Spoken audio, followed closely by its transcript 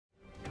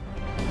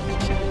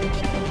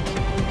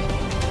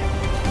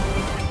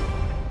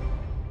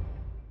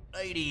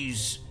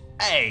Ladies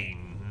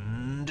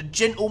and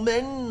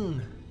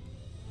gentlemen,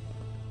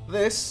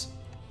 this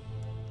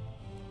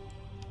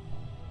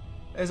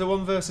is a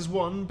 1 versus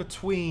 1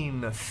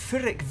 between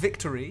Phyrric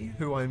Victory,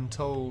 who I'm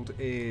told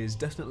is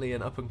definitely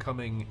an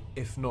up-and-coming,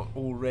 if not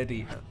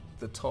already at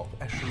the top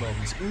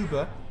echelons,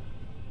 Uber,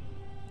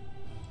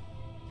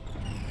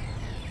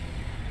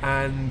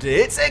 and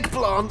its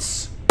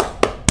eggplants.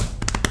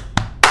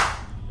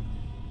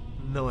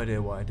 No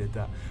idea why I did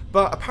that.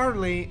 But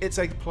apparently, its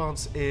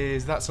eggplants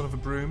is that son of a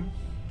Broom,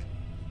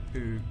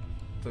 who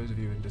those of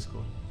you in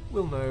Discord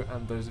will know,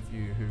 and those of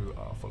you who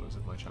are followers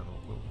of my channel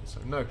will also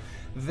know.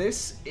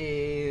 This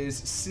is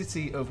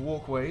City of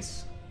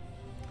Walkways,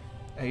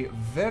 a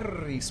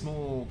very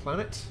small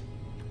planet,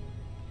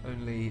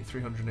 only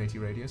 380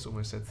 radius,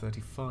 almost said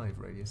 35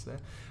 radius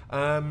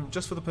there.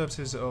 Just for the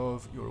purposes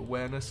of your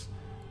awareness,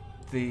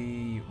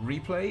 the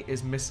replay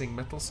is missing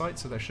metal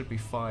sites, so there should be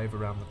 5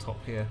 around the top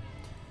here.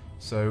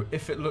 So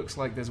if it looks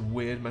like there's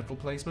weird metal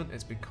placement,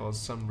 it's because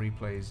some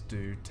replays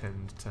do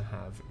tend to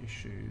have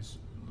issues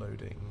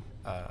loading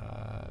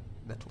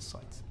metal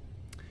sites.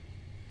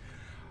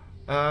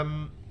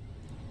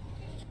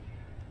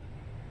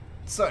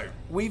 So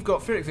we've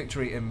got Phyrric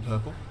Victory in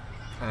purple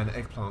and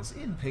eggplants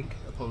in pink.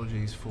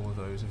 Apologies for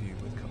those of you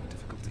with colour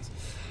difficulties.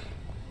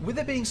 With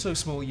it being so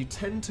small, you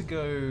tend to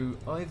go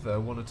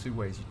either one or two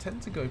ways. You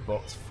tend to go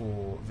bots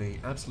for the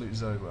absolute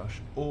Zerg rush,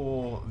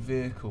 or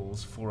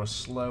vehicles for a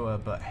slower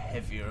but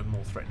heavier and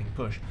more threatening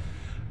push.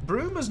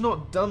 Broom has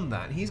not done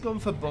that. He's gone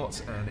for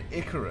bots and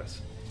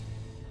Icarus,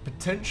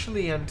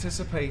 potentially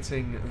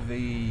anticipating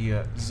the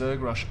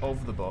Zerg rush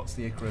of the bots.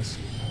 The Icarus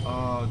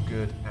are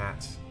good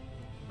at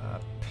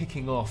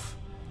picking off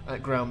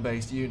at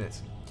ground-based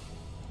units.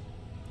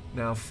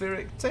 Now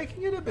Phyrric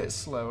taking it a bit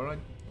slower.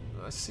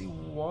 I see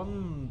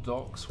one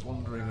Dox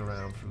wandering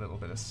around for a little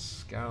bit of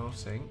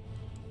scouting,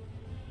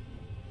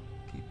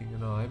 keeping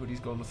an eye, but he's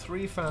gone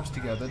 3 Fabs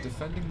together,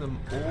 defending them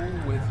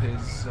all with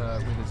his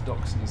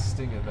Dox and his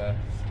Stinger there,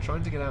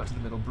 trying to get out to the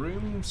middle.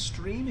 Broom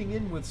streaming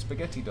in with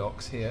Spaghetti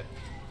Dox here,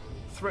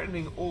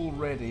 threatening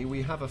already.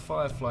 We have a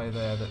Firefly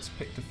there that's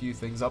picked a few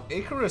things up.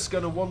 Icarus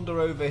going to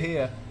wander over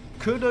here,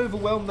 could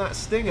overwhelm that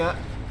Stinger,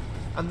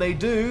 and they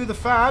do. The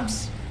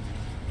Fabs.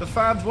 The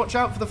Fabs, watch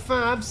out for the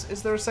Fabs.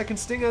 Is there a second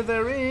Stinger?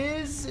 There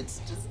is. It's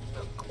just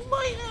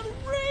quite out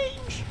of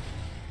range.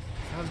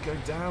 Fabs go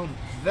down.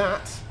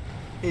 That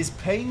is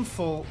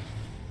painful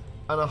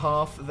and a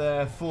half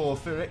there for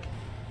Phyrric.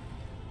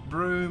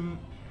 Broom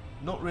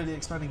not really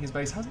expanding his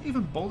base. Hasn't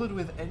even bothered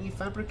with any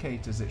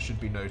fabricators, it should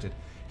be noted.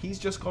 He's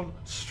just gone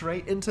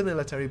straight into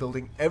military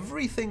building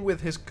everything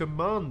with his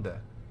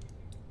commander.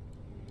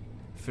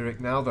 Phyrric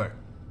now, though,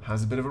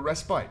 has a bit of a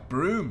respite.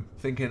 Broom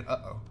thinking,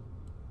 uh-oh.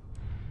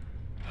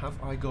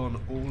 Have I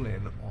gone all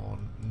in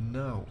on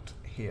Nout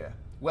here?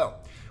 Well,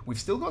 we've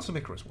still got some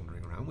Icarus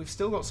wandering around. We've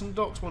still got some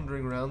Dox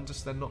wandering around,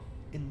 just they're not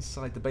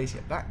inside the base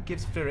yet. That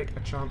gives Phyrric a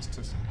chance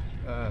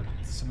to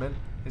cement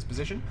his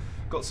position.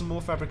 Got some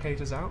more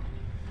fabricators out.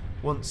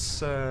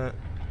 Once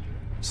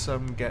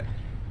some get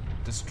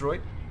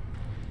destroyed,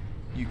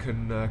 you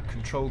can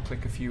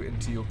control-click a few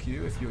into your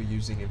queue if you're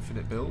using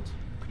infinite build.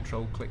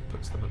 Control-click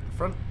puts them at the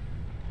front,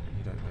 and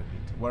you don't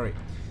need to worry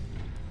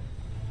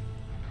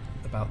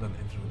about them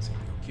influencing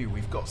your queue.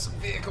 We've got some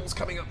vehicles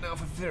coming up now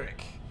for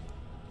Phyrric.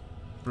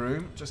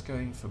 Broom just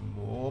going for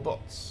more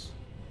bots.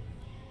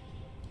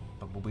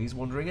 Bumblebees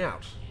wandering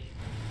out.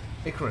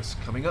 Icarus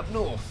coming up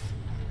north,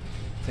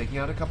 taking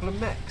out a couple of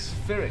mechs.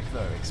 Phyrric,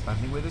 though,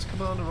 expanding with his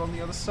commander on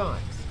the other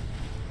side.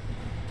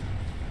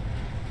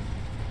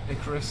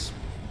 Icarus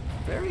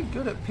very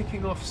good at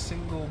picking off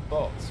single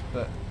bots,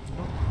 but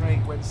not great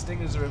when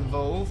stingers are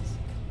involved.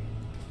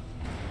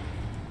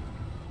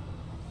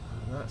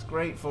 And that's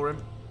great for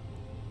him.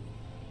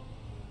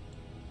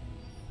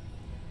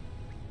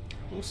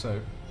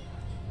 Also,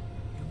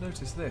 you'll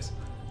notice this.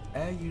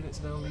 Air units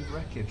now leave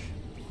wreckage.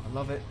 I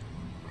love it.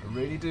 I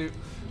really do.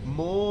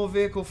 More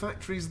vehicle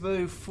factories,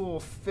 though, for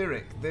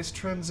Phyrric. This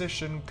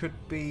transition could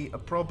be a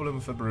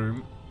problem for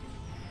Broom,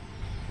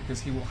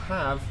 because he will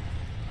have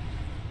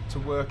to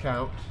work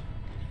out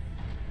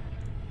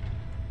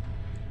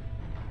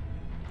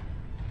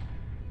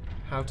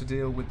how to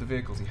deal with the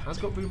vehicles. He has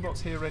got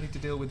boombots here ready to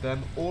deal with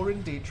them, or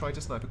indeed try to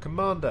snipe a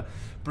commander.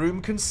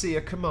 Broom can see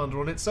a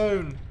commander on its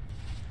own.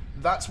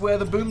 That's where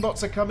the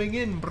boombots are coming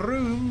in.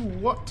 Broom,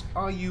 what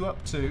are you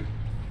up to?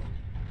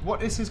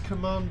 What is his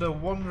commander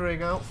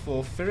wandering out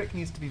for? Phyrric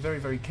needs to be very,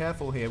 very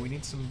careful here. We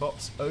need some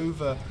bots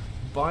over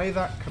by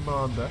that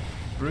commander.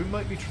 Broom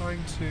might be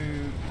trying to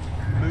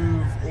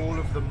move all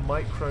of the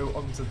micro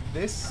onto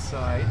this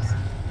side.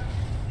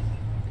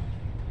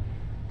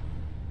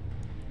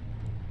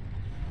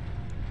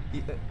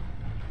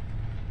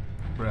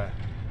 Bruh.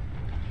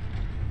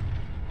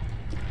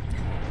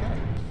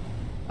 Okay.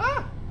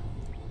 Ah!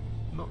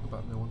 Not the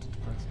button I wanted to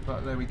press,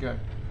 but there we go.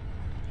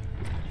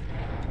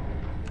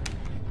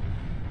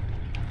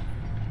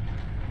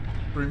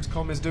 Broom's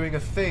comm is doing a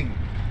thing.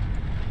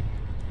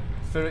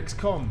 Phyrric's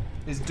comm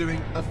is doing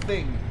a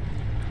thing.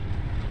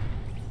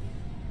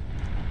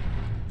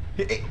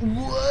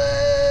 Whoa!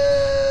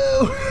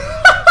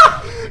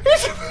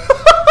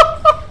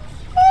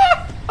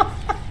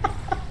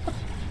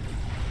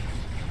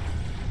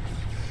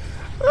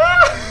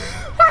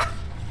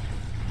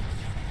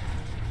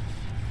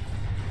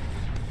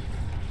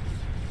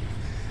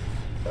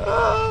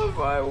 Oh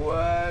my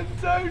word,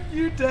 don't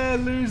you dare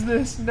lose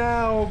this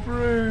now,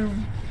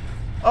 Broom.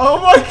 Oh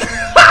my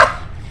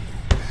god!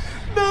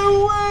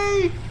 No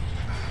way!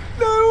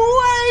 No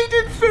way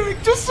did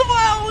Phyrric just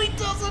smile, he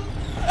doesn't!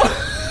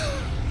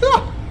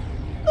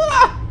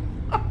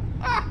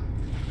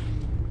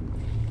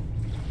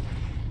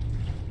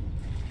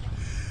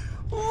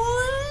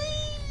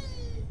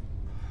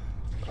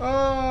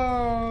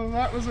 Oh,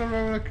 that was a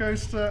roller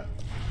coaster.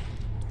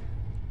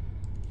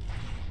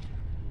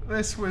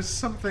 This was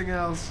something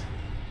else.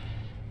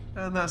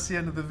 And that's the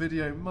end of the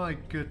video. My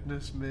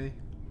goodness me.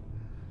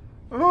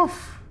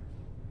 Oof.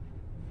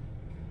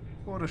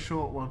 What a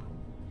short one.